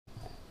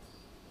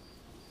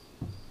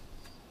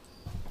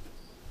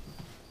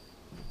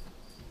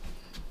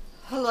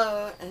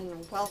Hello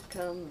and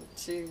welcome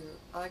to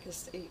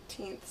August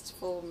 18th's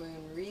full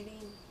moon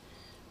reading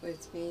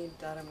with me,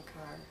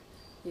 Dharamkar.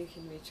 You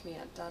can reach me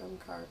at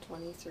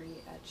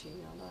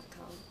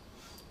dharamkar23@gmail.com.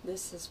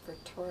 This is for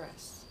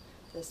Taurus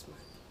this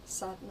month.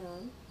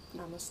 Satnam,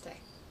 Namaste.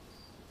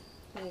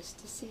 Nice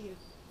to see you.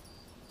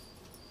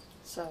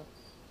 So,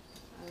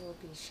 I will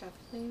be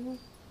shuffling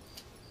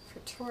for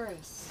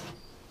Taurus.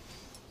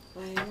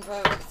 I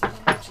invoke the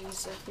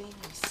energies of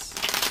Venus.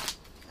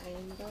 I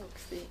invoke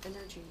the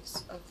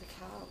energies of the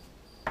cow.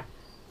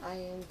 I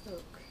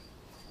invoke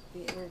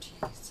the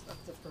energies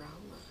of the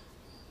Brahma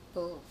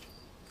bull.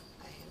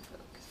 I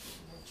invoke the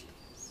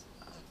energies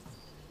of the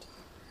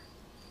Minotaur.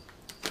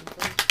 I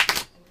invoke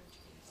the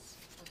energies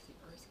of the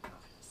Earth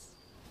Goddess,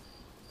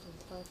 the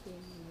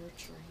loving,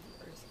 nurturing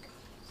Earth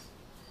Goddess,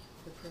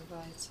 who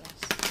provides us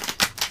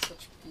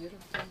such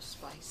beautiful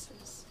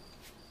spices,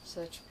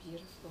 such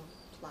beautiful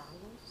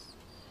flowers,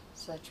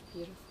 such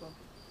beautiful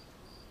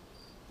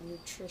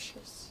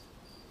nutritious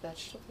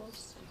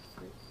vegetables and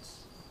fruits.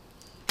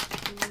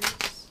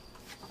 These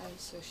I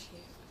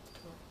associate with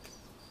Taurus.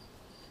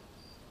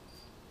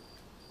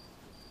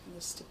 And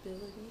the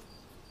stability,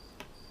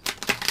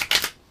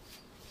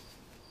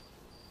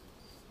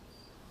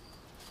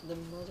 the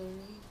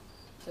mothering,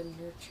 the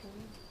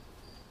nurturing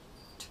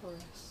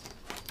Taurus.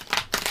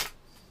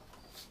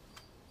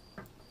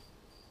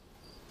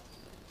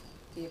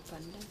 The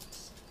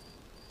abundance,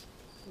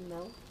 the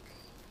milk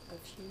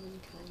of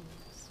human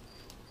kindness.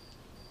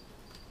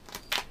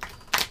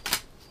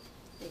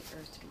 The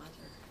Earth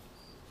Mother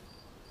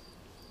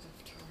of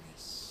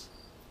Taurus,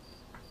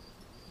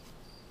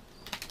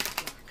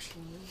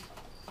 Lakshmi,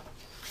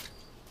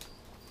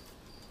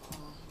 all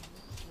of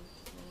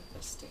the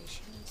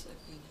manifestations of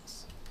Venus,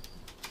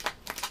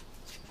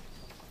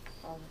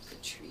 all of the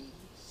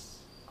trees,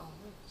 all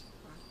of the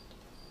ground,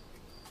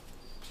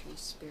 tree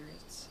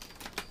spirits,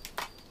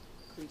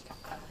 Greek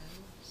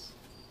isles,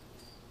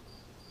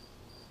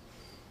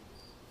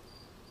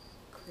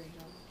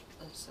 cradle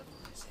of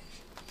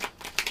civilization.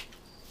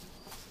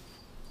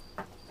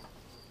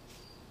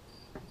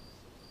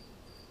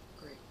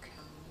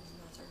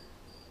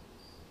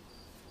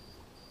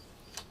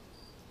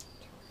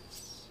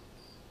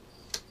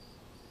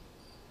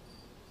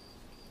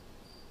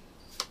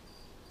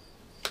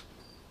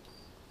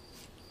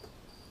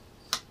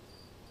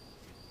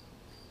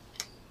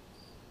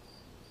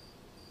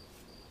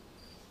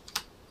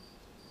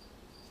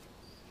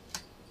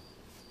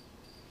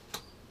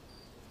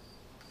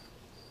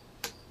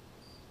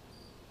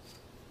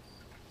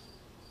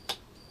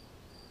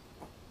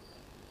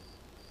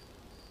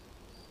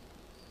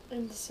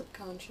 In the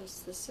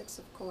subconscious, the Six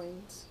of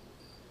Coins,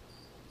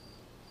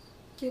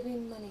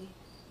 giving money,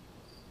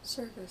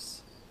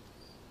 service,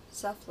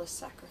 selfless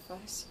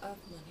sacrifice of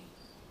money,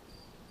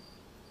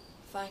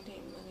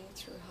 finding money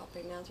through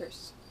helping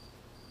others.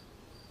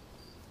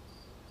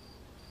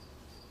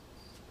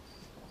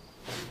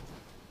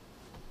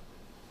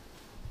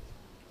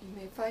 You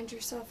may find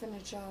yourself in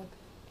a job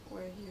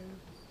where you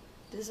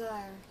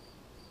desire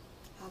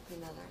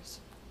helping others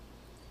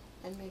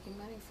and making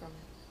money from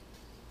it.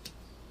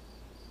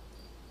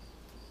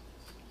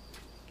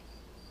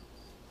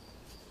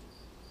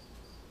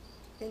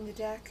 In the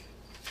deck,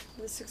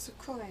 the Six of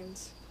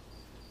Coins.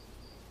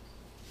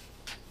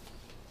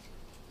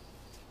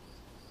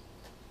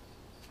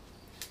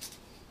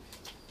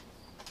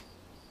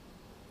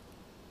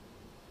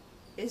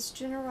 Is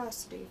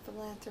generosity,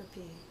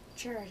 philanthropy,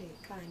 charity,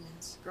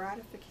 kindness,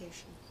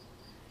 gratification,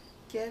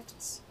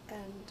 gifts,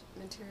 and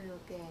material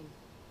gain.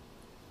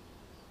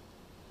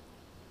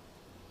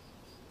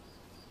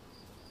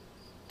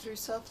 Through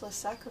selfless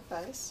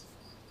sacrifice,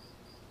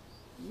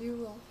 you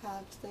will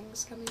have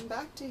things coming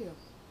back to you.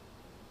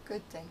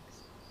 Good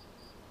things.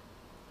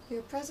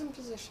 Your present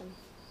position.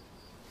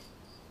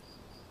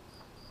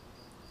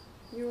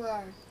 You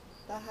are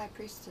the High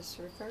Priestess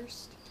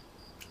reversed.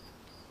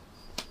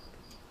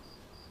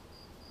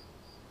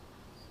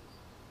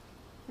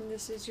 And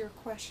this is your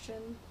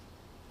question.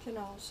 Can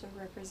also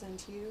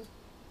represent you.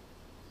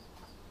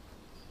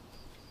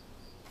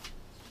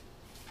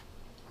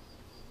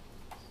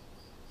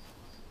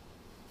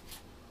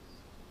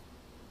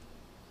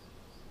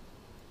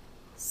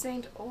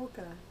 Saint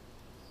Olga,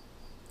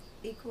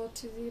 equal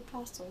to the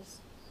apostles.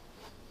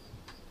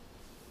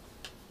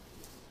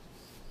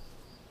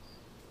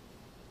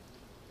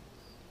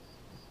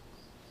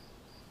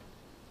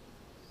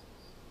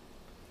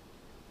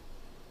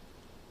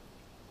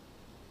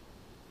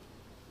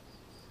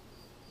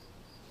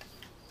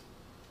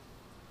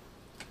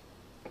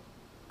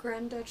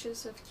 Grand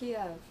Duchess of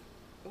Kiev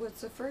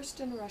was the first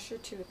in Russia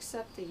to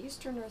accept the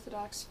Eastern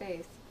Orthodox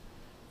faith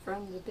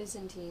from the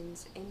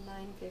Byzantines in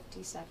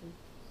 957.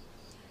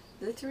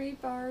 The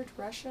three-barred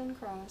Russian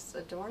cross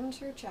adorns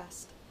her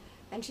chest,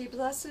 and she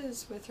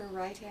blesses with her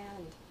right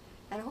hand,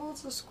 and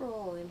holds a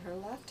scroll in her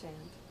left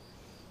hand.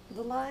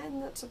 The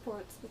lion that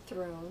supports the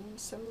throne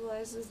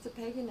symbolizes the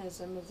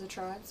paganism of the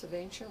tribes of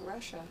ancient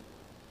Russia.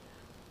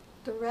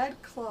 The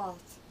red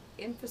cloth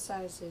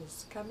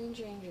emphasizes coming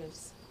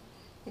changes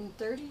In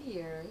 30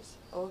 years,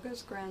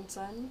 Olga's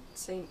grandson,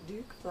 Saint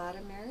Duke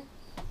Vladimir,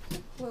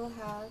 will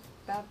have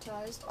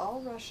baptized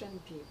all Russian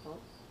people,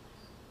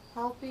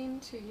 helping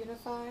to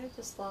unify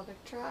the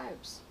Slavic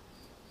tribes.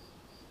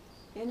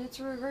 In its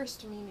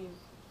reversed meaning,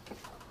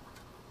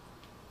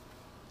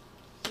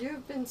 you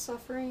have been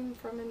suffering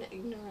from an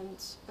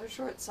ignorance, a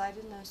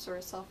short-sightedness, or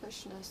a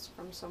selfishness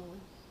from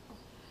someone.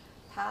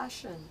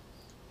 Passion,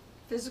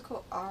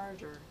 physical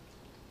ardor,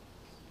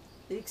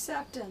 the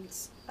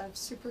acceptance of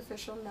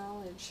superficial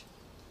knowledge,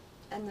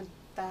 and the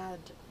bad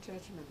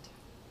judgment.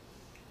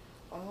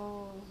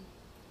 Oh,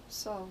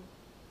 so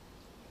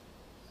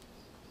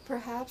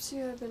perhaps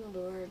you have been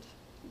lured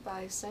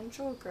by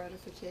sensual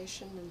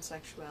gratification and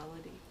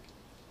sexuality,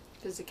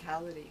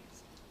 physicality,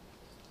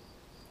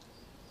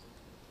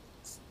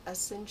 a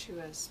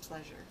sensuous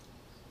pleasure.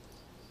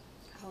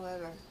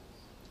 However,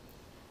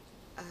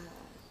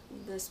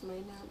 this may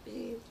not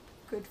be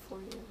good for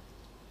you.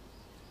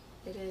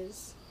 It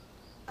is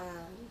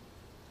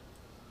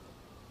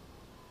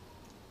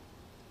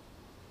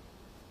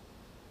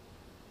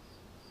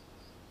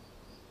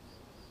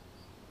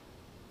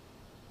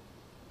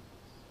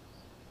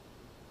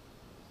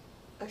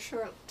a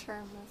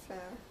short-term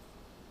affair.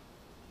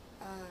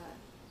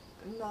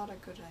 Not a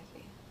good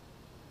idea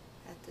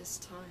at this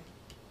time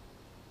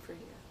for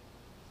you.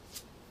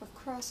 What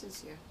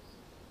crosses you?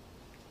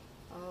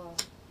 Oh,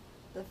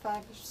 the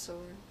Five of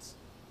Swords.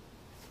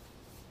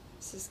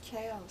 This is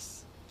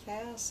chaos.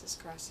 Chaos is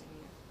crossing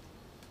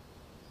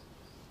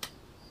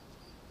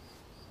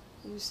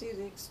you. You see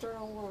the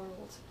external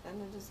world,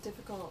 and it is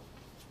difficult.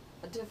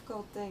 A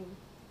difficult thing.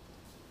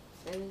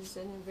 It is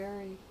in a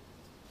very,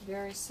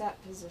 very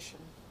set position.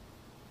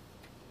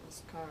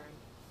 This card.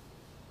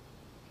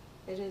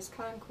 It is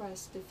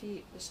conquest,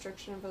 defeat,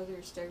 destruction of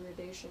others,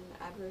 degradation,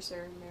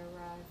 adversary may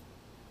arrive,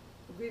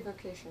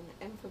 revocation,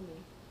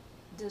 infamy,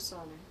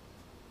 dishonor.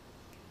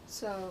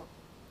 So,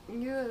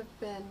 you have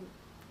been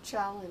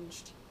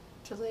challenged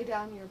to lay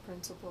down your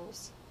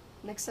principles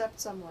and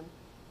accept someone.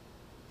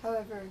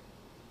 However,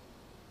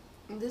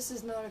 this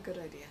is not a good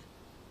idea.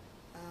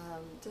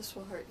 This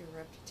will hurt your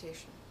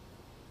reputation.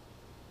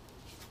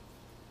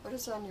 What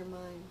is on your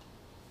mind?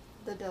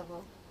 The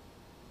devil.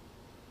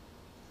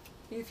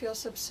 You feel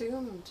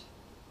subsumed,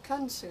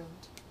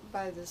 consumed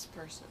by this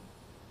person,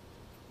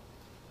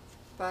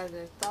 by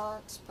their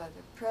thoughts, by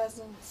their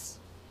presence,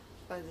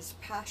 by this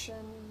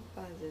passion,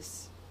 by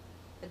this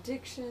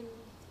addiction,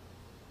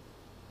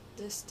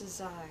 this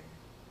desire.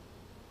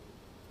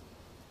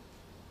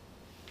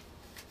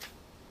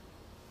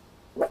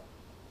 The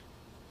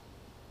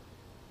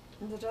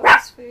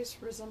devil's face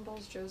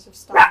resembles Joseph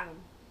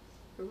Stalin,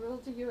 who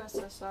ruled the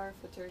USSR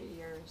for 30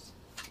 years.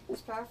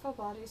 His powerful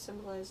body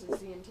symbolizes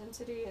the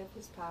intensity of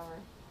his power.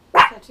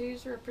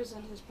 Tattoos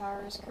represent his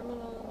power as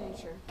criminal in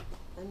nature,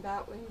 and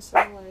bat wings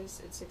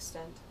symbolize its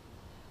extent.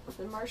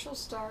 The martial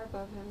star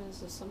above him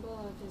is a symbol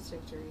of his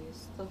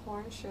victories. The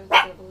horns show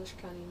the devilish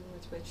cunning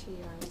with which he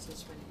earns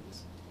his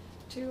winnings.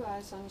 2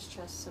 eyes on his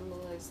chest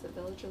symbolize the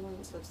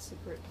vigilance of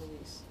secret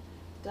police.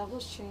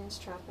 Devil's chains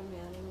trap a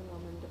man and a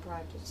woman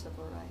deprived of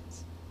civil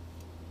rights.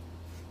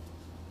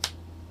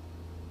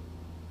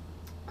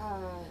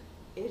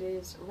 It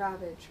is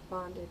ravage,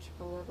 bondage,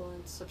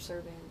 malevolence,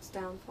 subservience,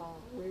 downfall,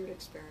 weird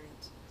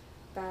experience,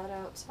 bad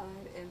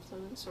outside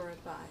influence or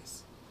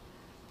advice,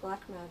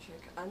 black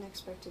magic,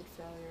 unexpected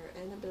failure,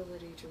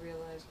 inability to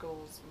realize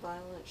goals,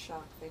 violent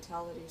shock,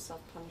 fatality,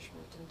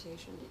 self-punishment,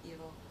 temptation to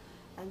evil,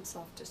 and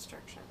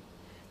self-destruction.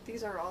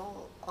 These are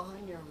all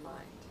on your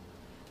mind.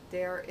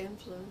 They are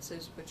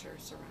influences which are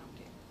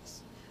surrounding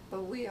us.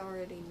 But we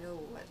already know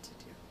what to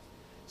do.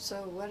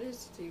 So what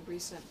is the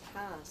recent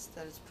past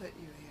that has put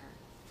you here?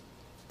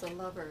 The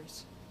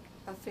Lovers,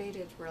 a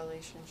fated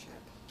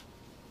relationship.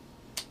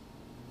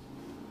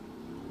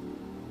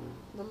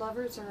 The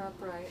Lovers are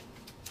upright.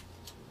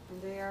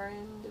 They are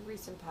in the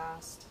recent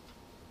past.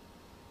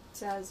 It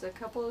says a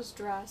couple is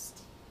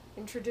dressed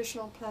in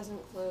traditional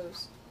peasant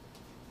clothes.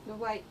 The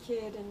white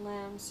kid and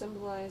lamb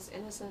symbolize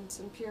innocence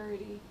and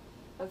purity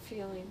of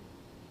feeling.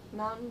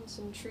 Mountains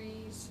and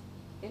trees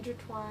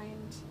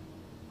intertwined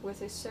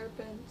with a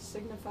serpent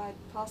signified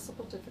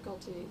possible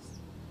difficulties.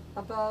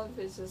 Above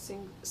is a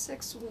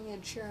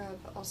 6-winged cherub,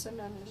 also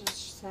known as a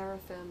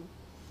seraphim,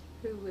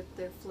 who with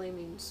their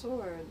flaming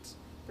swords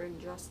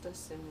bring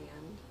justice in the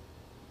end.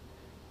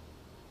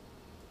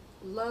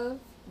 Love,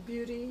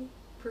 beauty,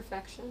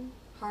 perfection,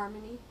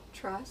 harmony,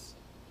 trust,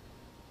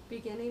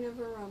 beginning of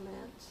a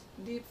romance,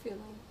 deep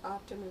feeling,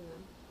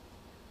 optimism.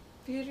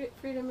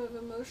 Freedom of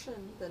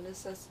emotion, the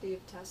necessity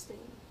of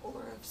testing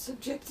or of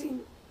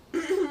subjecting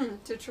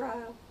to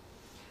trial.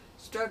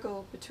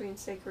 Struggle between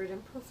sacred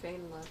and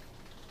profane love.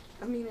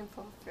 A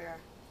meaningful affair.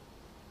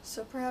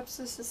 So perhaps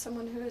this is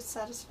someone who has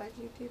satisfied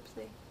you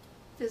deeply,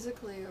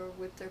 physically or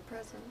with their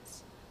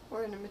presence,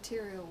 or in a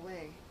material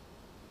way.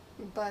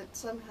 But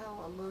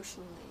somehow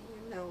emotionally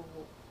you know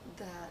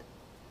that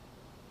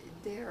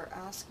they're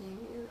asking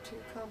you to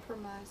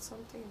compromise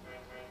something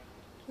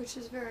which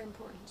is very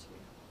important to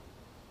you.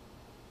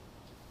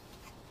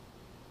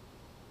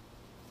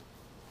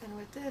 And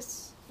with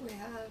this, we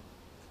have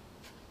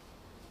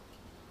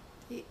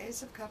the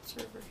Ace of Cups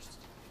reversed.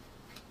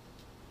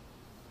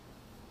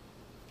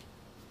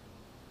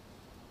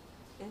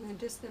 In the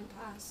distant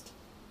past.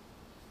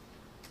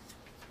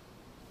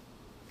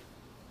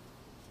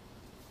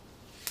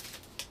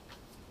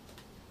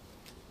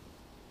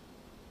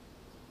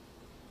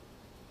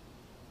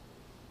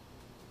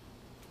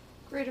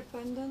 Great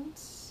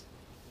abundance,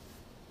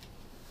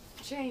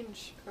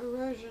 change,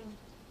 erosion,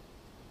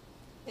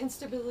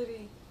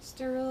 instability,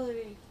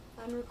 sterility,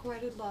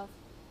 unrequited love,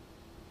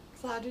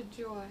 clouded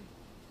joy,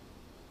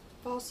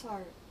 false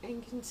heart,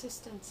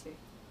 inconsistency.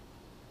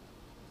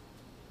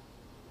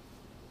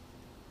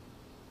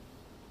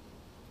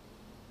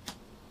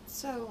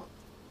 So,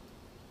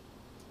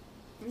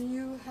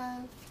 you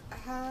have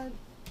had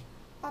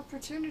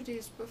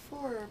opportunities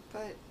before,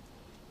 but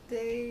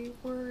they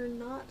were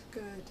not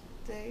good.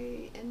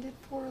 They ended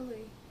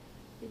poorly.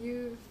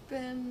 You've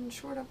been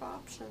short of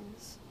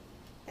options.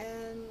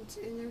 And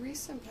in the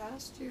recent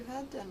past, you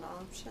had an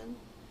option.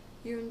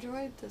 You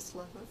enjoyed this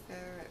love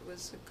affair. It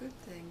was a good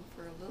thing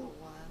for a little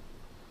while.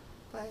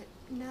 But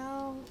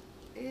now,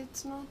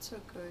 it's not so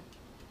good.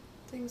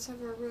 Things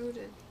have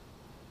eroded.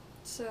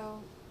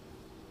 So,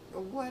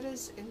 what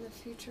is in the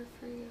future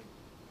for you?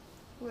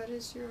 What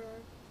is your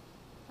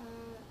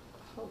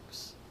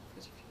hopes for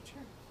the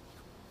future?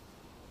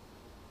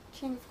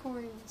 King of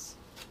Coins.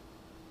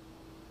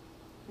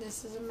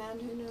 This is a man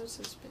who knows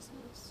his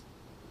business.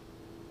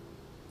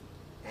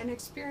 An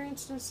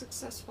experienced and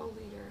successful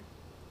leader.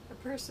 A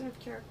person of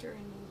character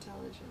and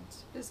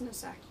intelligence.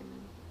 Business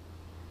acumen.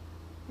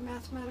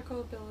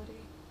 Mathematical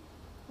ability.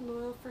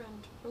 Loyal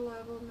friend.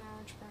 Reliable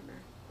marriage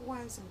partner.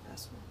 Wise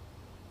investment.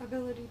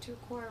 Ability to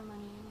acquire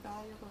money and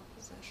valuable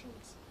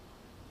possessions.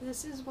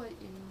 This is what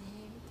you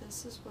need.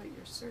 This is what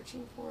you're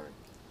searching for.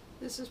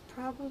 This is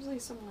probably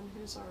someone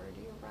who's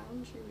already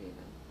around you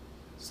even.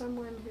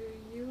 Someone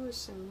who you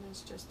assume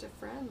is just a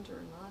friend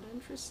or not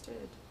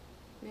interested.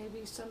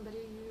 Maybe somebody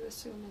you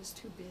assume is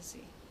too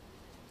busy.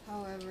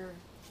 However,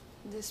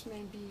 this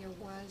may be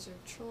a wiser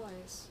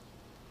choice.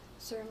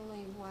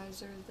 Certainly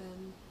wiser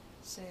than,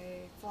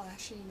 say,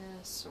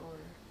 flashiness or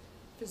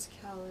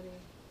physicality.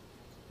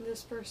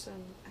 This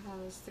person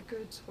has the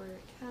goods where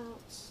it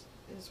counts,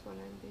 is what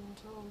I'm being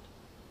told.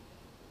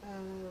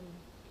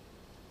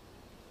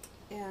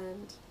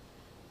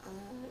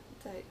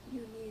 That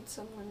you need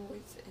someone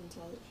with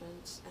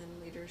intelligence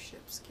and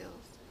leadership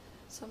skills.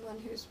 Someone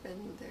who's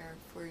been there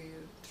for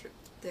you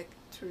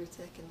through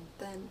thick and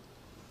thin,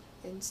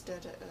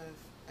 instead of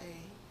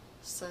a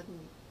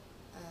sudden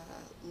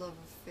love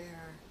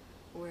affair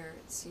where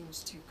it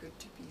seems too good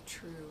to be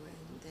true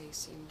and they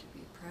seem to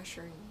be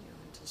pressuring you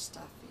into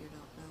stuff you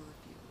don't know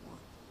if you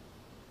want.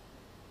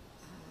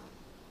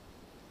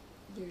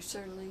 You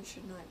certainly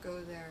should not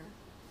go there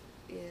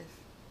if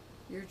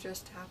you're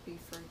just happy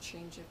for a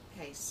change of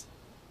pace.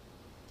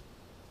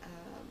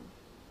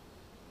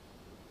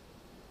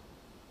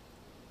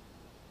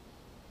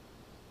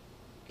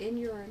 In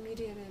your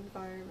immediate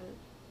environment,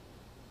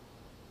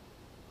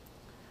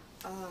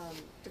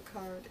 the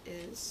card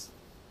is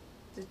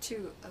the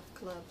Two of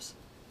Clubs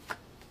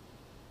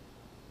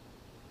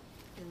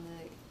in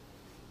the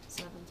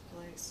 7th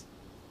place.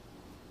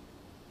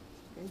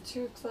 And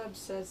Two of Clubs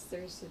says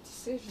there's a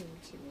decision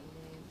to be made.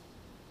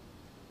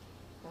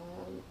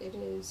 It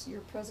is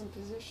your present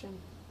position,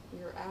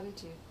 your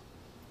attitude.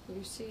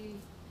 You see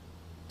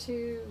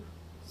two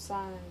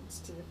sides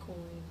to the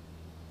coin,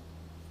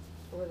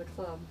 or the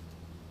club.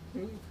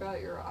 You've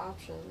got your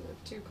option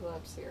of 2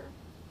 clubs here.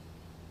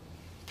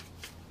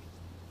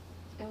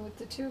 And with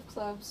the Two of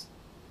Clubs,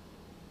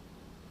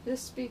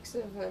 this speaks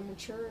of a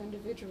mature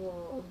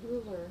individual, a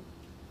ruler,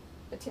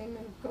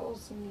 attainment of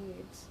goals and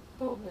needs,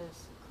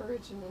 boldness,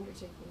 courage and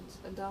undertakings,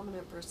 a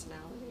dominant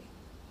personality.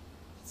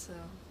 So,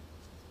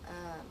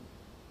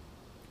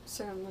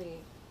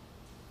 certainly,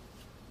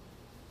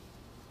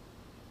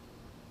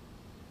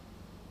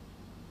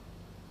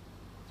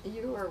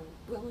 you are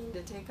willing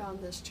to take on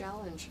this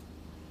challenge.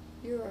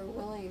 You are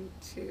willing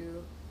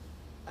to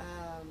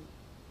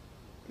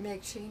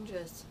make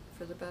changes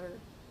for the better.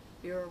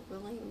 You're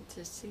willing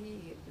to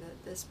see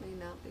that this may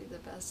not be the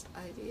best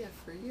idea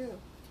for you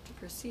to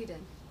proceed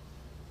in,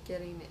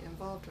 getting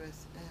involved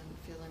with and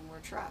feeling more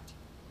trapped.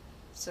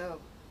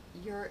 So,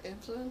 your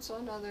influence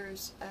on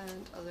others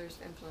and others'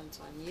 influence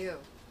on you.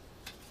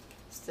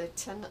 It's the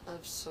Ten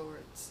of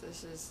Swords.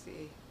 This is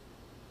the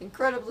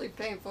incredibly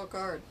painful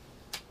card.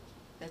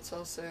 It's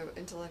also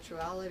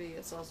intellectuality.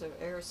 It's also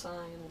air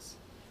signs,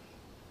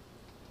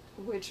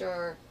 which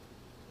are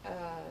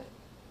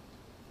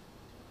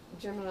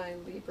Gemini,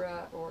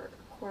 Libra, or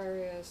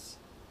Aquarius.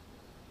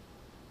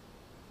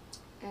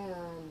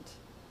 And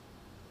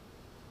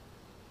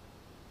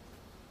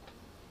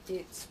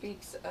it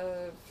speaks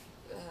of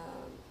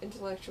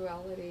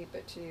intellectuality,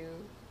 but to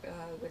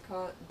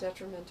the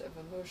detriment of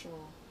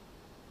emotional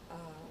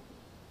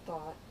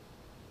thought,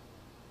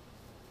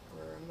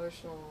 or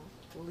emotional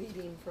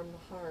leading from the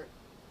heart.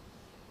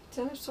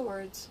 Ten of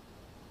Swords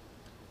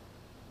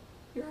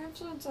Your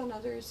influence on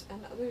others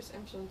and others'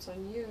 influence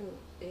on you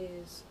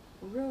is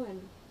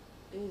ruin,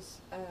 is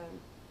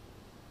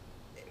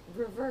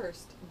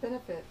reversed,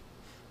 benefit,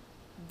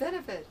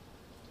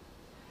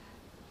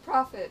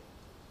 profit,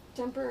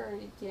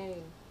 temporary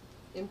gain,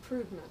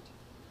 improvement,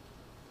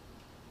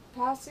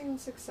 passing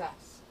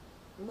success,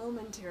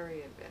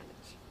 momentary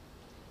advantage.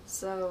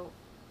 So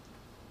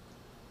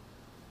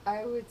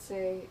I would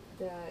say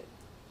that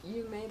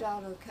you made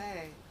out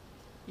okay.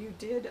 You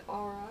did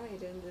all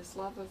right in this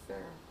love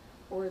affair,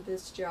 or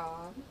this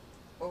job,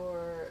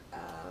 or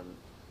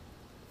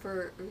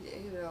for,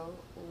 you know,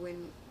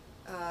 when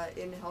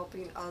in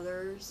helping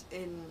others,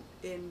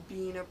 in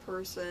being a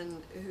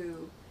person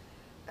who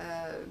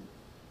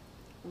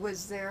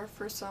was there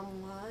for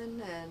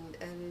someone and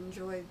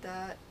enjoyed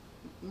that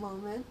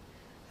moment.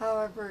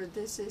 However,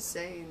 this is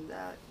saying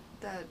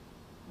that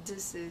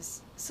this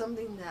is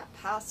something that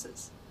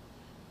passes,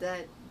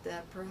 that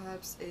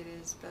perhaps it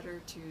is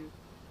better to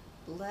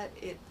let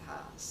it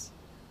pass,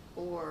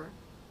 or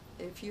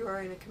if you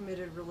are in a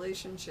committed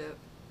relationship,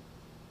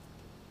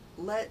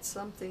 let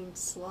something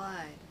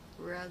slide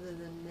rather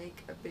than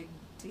make a big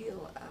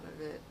deal out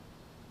of it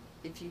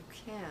if you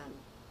can.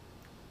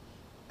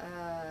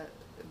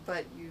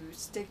 But you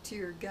stick to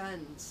your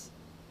guns.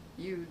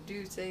 You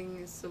do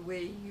things the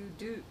way you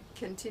do,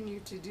 continue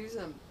to do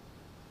them.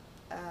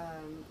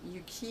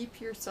 You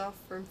keep yourself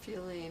from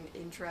feeling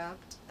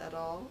entrapped at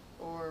all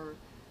or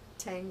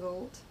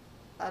tangled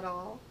at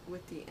all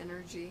with the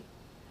energy,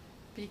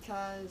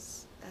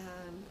 because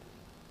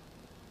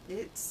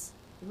it's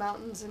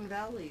mountains and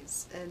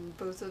valleys, and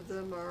both of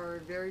them are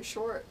very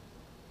short.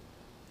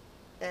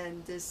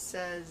 And this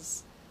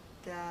says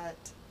that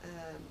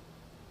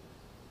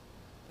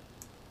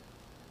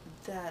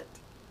that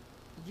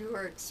you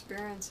are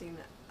experiencing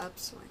an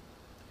upswing.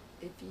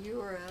 If you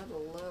are at a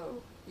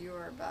low, you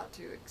are about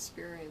to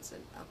experience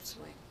an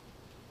upswing,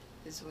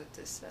 is what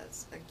this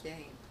says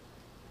again.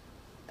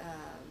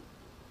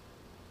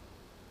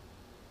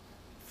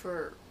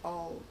 For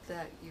all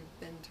that you've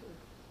been through.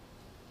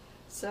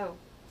 So,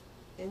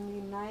 in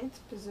the 9th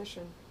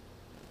position,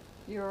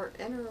 your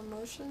inner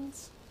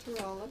emotions through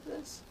all of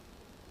this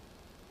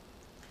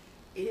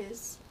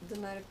is the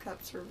Knight of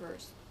Cups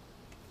reversed.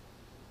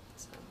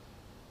 So,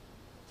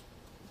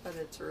 but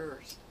it's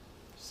reversed.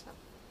 So,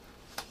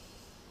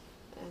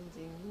 and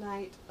the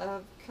Knight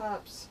of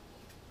Cups.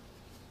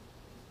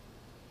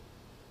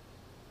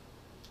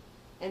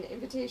 An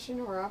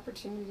invitation or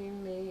opportunity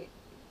may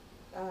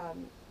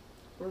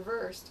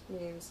reversed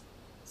means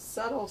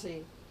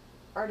subtlety,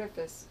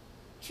 artifice,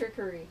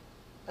 trickery,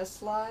 a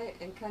sly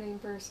and cunning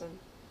person,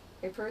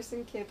 a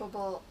person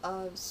capable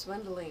of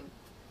swindling.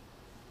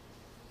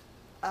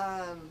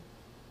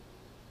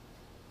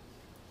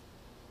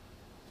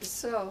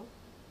 So,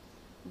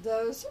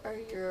 those are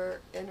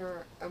your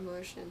inner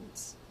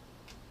emotions.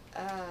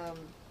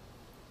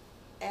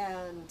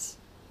 And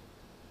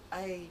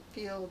I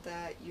feel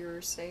that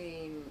you're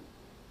saying,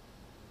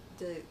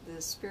 the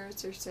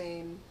spirits are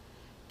saying,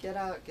 get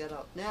out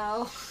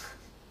now.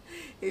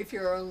 If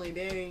you're only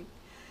dating,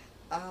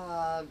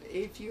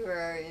 if you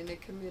are in a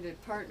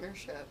committed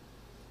partnership,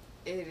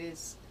 it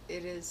is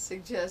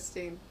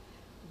suggesting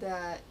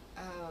that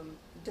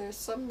there's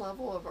some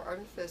level of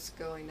artifice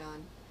going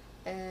on,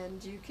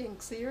 and you can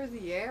clear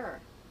the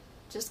air.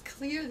 Just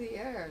clear the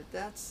air.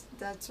 That's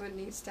what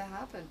needs to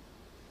happen.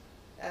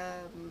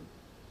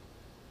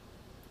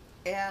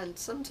 And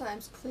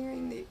sometimes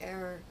clearing the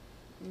air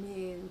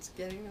means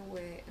getting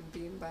away and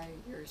being by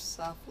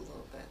yourself a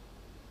little bit.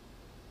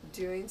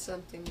 Doing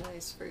something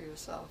nice for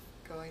yourself.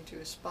 Going to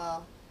a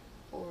spa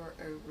or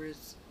a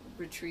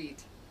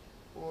retreat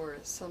or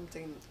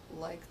something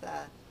like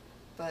that.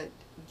 But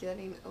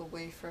getting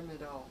away from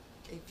it all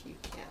if you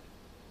can.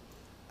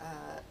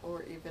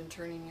 Or even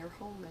turning your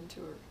home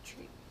into a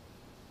retreat.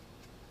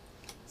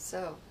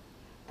 So,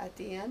 at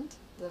the end,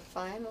 the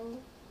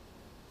final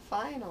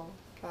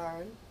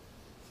card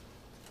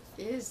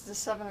is the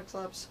 7 of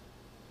Clubs.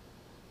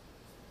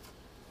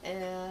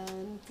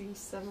 And the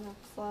 7 of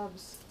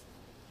Clubs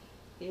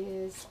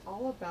is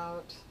all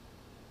about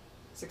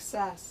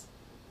success,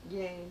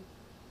 gain,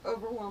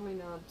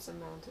 overwhelming odds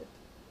surmounted,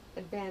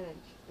 advantage,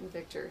 and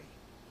victory.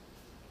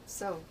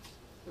 So,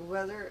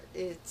 whether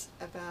it's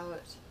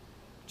about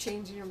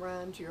changing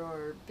around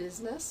your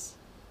business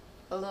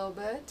a little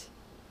bit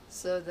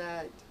so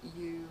that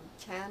you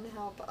can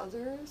help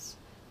others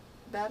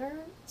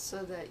better,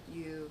 so that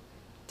you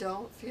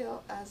don't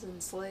feel as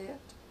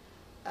enslaved,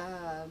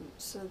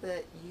 so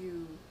that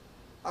you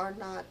are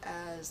not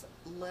as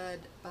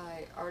led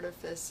by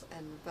artifice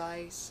and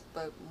vice,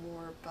 but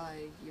more by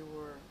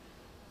your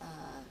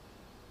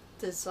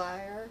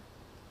desire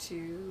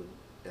to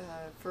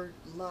for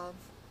love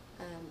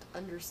and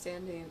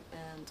understanding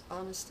and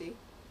honesty,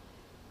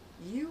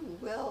 you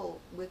will,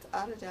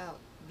 without a doubt,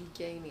 be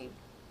gaining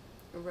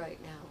right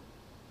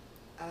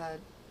now.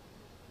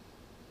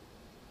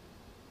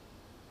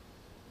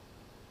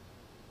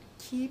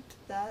 Keep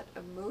that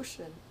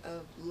emotion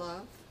of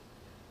love,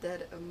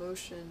 that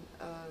emotion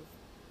of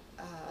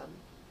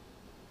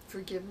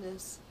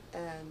forgiveness,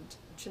 and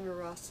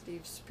generosity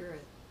of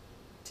spirit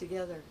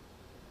together.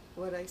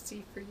 What I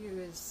see for you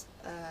is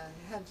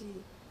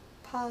heavy,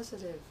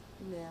 positive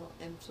male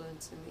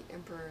influence in the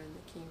Emperor and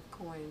the King of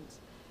Coins,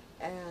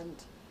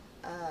 and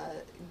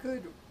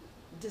good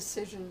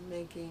decision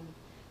making.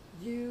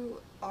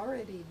 You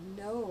already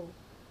know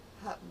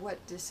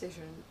what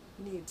decision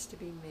needs to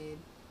be made,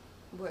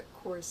 what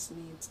course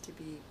needs to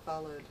be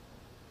followed,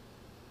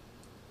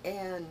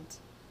 and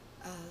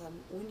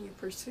when you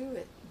pursue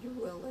it, you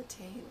will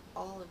attain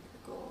all of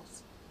your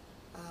goals.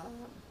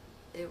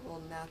 It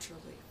will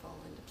naturally fall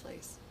into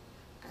place,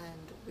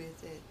 and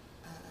with it,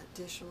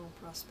 additional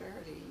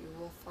prosperity. You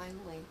will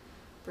finally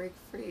break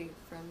free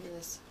from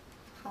this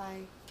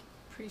high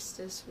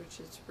priestess, which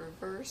is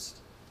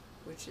reversed,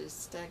 which is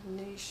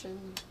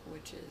stagnation,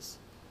 which is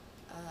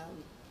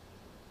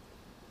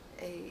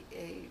a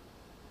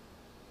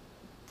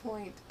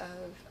point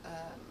of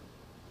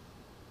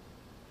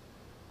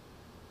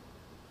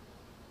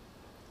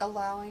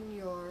allowing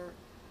your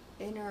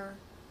inner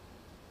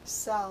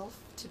self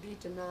to be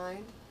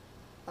denied,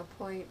 a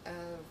point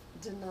of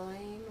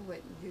denying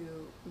what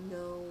you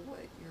know,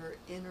 what your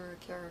inner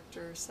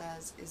character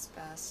says is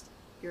best,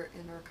 your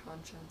inner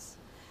conscience,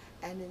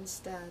 and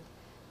instead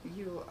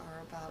you are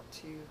about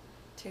to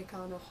take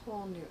on a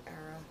whole new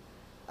era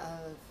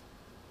of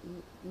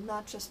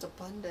not just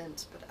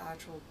abundance, but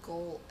actual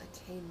goal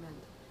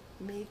attainment,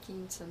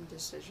 making some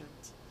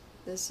decisions.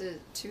 This is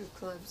Two of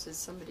Clubs is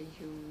somebody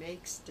who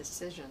makes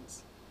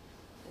decisions,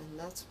 and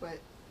that's what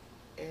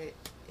it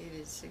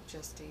is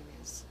suggesting,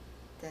 is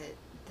that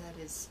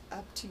is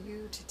up to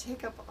you to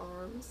take up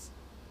arms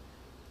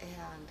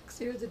and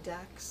clear the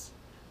decks,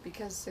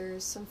 because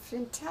there's some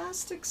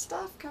fantastic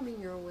stuff coming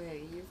your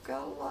way. You've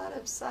got a lot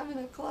of Seven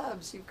of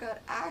Clubs. You've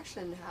got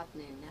action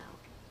happening now.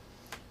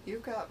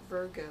 You've got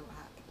Virgo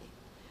happening,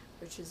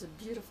 which is a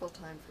beautiful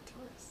time for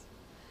Taurus.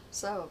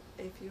 So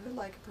if you would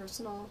like a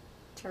personal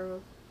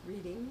tarot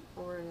reading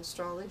or an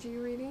astrology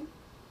reading,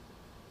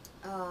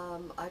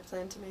 I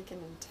plan to make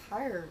an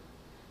entire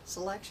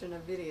selection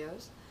of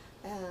videos,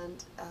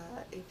 and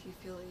if you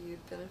feel that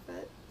you'd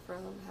benefit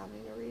from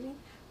having a reading,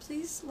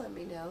 please let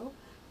me know.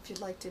 If you'd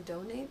like to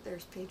donate,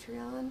 there's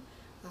Patreon.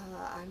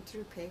 I'm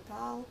through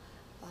PayPal,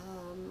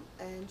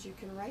 and you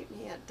can write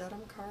me at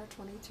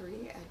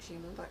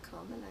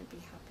dudhamkara23@gmail.com, and I'd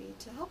be happy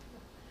to help you.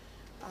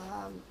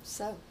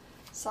 So,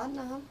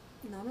 Satnam,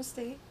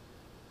 Namaste.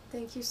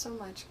 Thank you so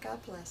much.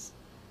 God bless.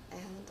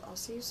 And I'll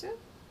see you soon.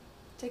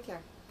 Take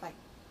care.